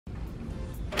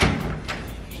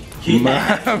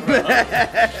Yeah.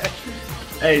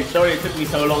 Hey, sorry it took me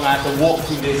so long. I had to walk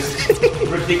through this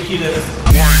ridiculous.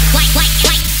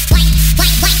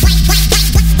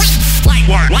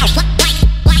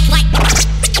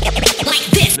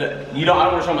 You know, I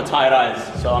don't want to show my tired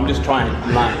eyes, so I'm just trying.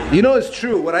 I'm lying. You know, it's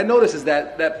true. What I noticed is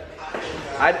that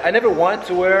I never wanted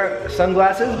to wear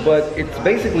sunglasses, but it's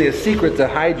basically a secret to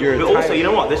hide your. But also, you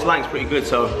know what? This lighting's pretty good,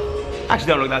 so I actually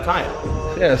don't look that tired.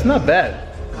 Yeah, it's not bad.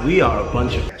 We are a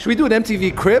bunch of. Should we do an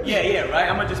MTV crib? Yeah, right.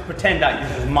 I'm gonna just pretend that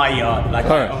this is my yard, like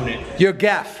I own it. Your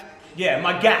gaff. Yeah,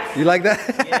 my gaff. You like that?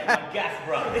 Yeah, my gaff,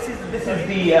 bro. This is the.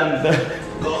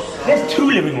 There's 2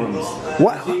 living rooms.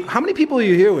 What? How many people are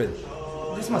you here with?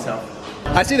 This is myself.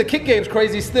 I see the kick game's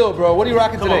crazy still, bro. What are you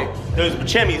rocking today? Those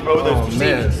bachemis, bro. Those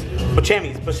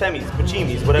bachemis,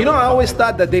 whatever. You know, I always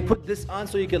thought that they put this on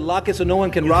so you can lock it so no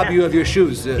one can rob you of your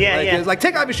shoes. Yeah, like, yeah. It's like,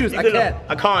 take off your shoes. I can't.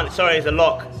 I can't. Sorry, it's a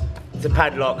lock. It's a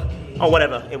padlock. Oh,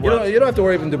 whatever. It works. You don't have to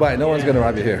worry in Dubai. No one's gonna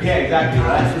rob you here. Yeah, exactly,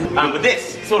 right? But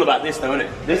this, it's all about this, though, isn't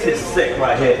it? This is sick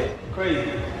right here.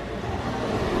 Crazy.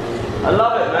 I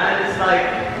love it, man. It's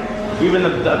like even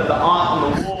the art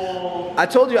on the wall. I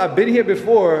told you I've been here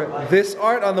before. This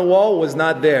art on the wall was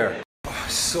not there. Oh,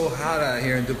 it's so hot out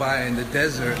here in Dubai in the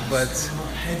desert, but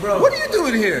hey, bro, what are you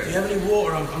doing here? Do you have any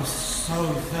water? I'm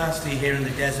so thirsty here in the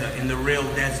desert, in the real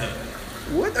desert.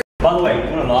 What? By the way, you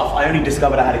wanna laugh? I only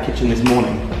discovered I had a kitchen this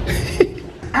morning.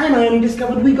 And I only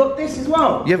discovered we got this as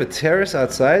well. You have a terrace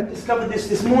outside? Discovered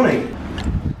this morning.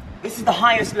 This is the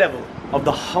highest level of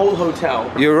the whole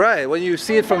hotel. You're right. When you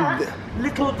see it from that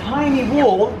little tiny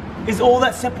wall is all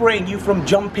that's separating you from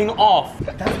jumping off.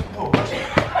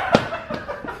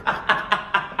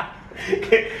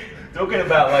 Talking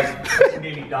about like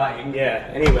nearly dying. Yeah.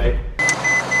 Anyway.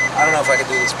 I don't know if I can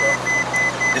do this, bro.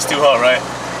 It's too hot, right?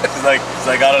 It's like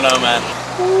I don't know, man.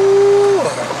 Ooh,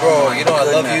 bro, you know I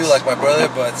love you like my brother,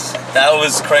 but that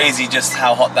was crazy. Just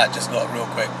how hot that just got, real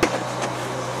quick.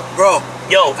 Bro,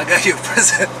 yo, I got you a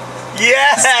present.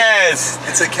 Yes,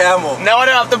 it's a camel. Now I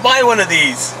don't have to buy one of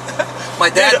these. My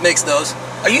dad makes those.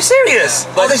 Are you serious?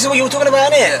 Yeah, but this is what you were talking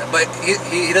about here? Yeah, but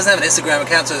he doesn't have an Instagram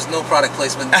account, so there's no product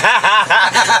placement.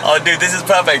 Oh, dude, this is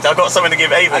perfect. I've got something to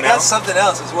give Ava now. I got something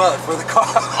else as well for the car.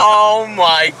 Oh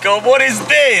my God, what is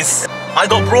this? I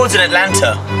got broads in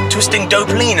Atlanta, twisting dope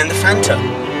lean in the Fanta.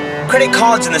 Credit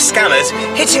cards and the scammers,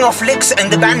 hitting off licks and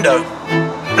the bando.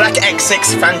 Black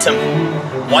X6 Phantom,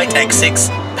 white X6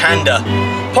 Panda.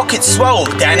 Pockets swole,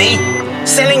 Danny.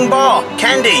 Selling bar,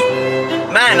 candy.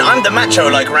 Man, I'm the macho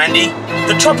like Randy.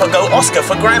 The chopper go Oscar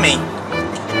for Grammy.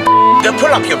 Go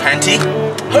pull up your panty.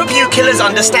 Hope you killers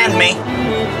understand me.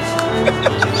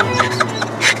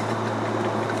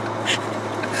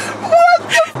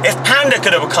 If Panda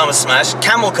could have become a smash,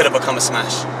 Camel could have become a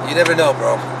smash. You never know,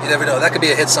 bro. You never know. That could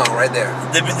be a hit song right there.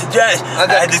 I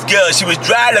had this girl, she was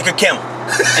dry like a camel.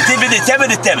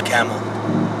 Camel.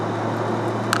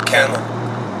 Camel.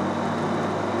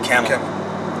 Camel.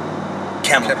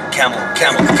 Camel, camel,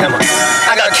 camel, camel.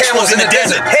 I got camels in the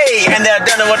desert. Hey, and I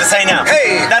don't know what to say now.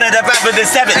 Hey, da da da back with the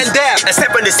sevens. And dab. A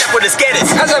step on the step with the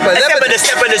skaters. A step on the step on the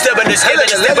step on the step on the step on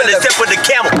the step on the step with the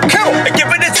camel. Camel. I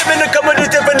give it the step and the come with the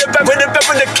step and the back with the back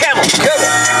with the camel. Camel.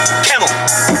 Camel.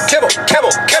 Camel.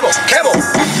 Camel. Camel. Camel.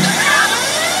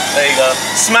 There you go.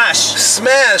 Smash.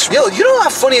 Smash. Yo, you know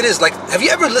how funny it is? Like, have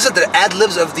you ever listened to the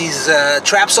ad-libs of these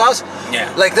trap songs?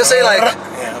 Yeah. Like, they'll say like,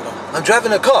 I'm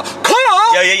driving a car.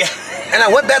 Car? Yeah. And I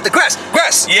went back to grass. Yeah,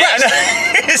 grass. I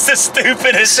know. It's the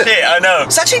stupidest shit, I know.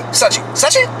 Sachi.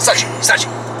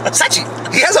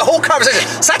 He has a whole conversation.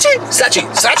 Sachi.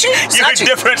 You're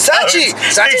different. Sachi.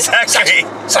 Exactly.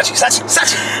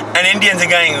 Sachi. And Indians are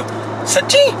going,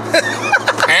 Sachi?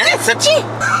 Huh? Sachi?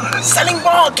 Selling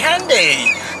bar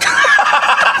candy.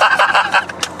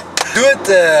 Do it,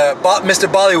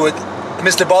 Mr. Bollywood.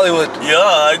 Mr. Bollywood. Yeah,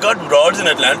 I got broads in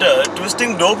Atlanta,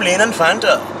 twisting dope lean and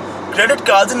Fanta. Credit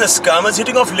cards in the scammers,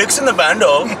 hitting off licks in the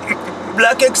bando.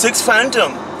 Black X6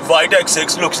 Phantom, white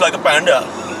X6 looks like a panda.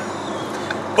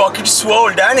 Pocket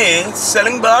swole Danny,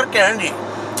 selling bar candy.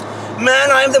 Man,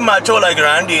 I'm the macho like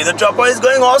Randy. The chopper is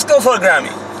going Oscar for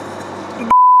Grammy.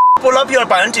 Pull up your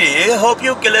panty. Hope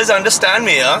you killers understand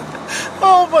me, huh?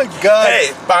 Oh my God.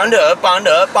 Hey, panda,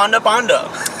 panda, panda, panda.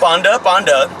 Panda,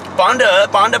 panda, panda,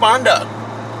 panda, panda.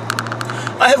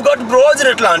 I have got broads in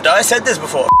Atlanta. I said this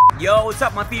before. Yo, what's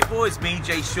up my people? It's me,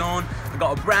 Jay Sean. I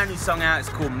got a brand new song out. It's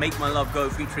called Make My Love Go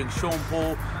featuring Sean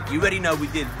Paul. You already know we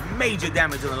did major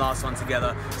damage on the last one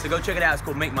together. So go check it out. It's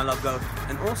called Make My Love Go.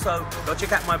 And also, go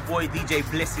check out my boy DJ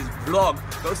Bliss's vlog.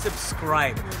 Go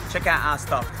subscribe. Check out our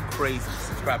stuff. It's crazy.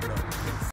 Subscribe below.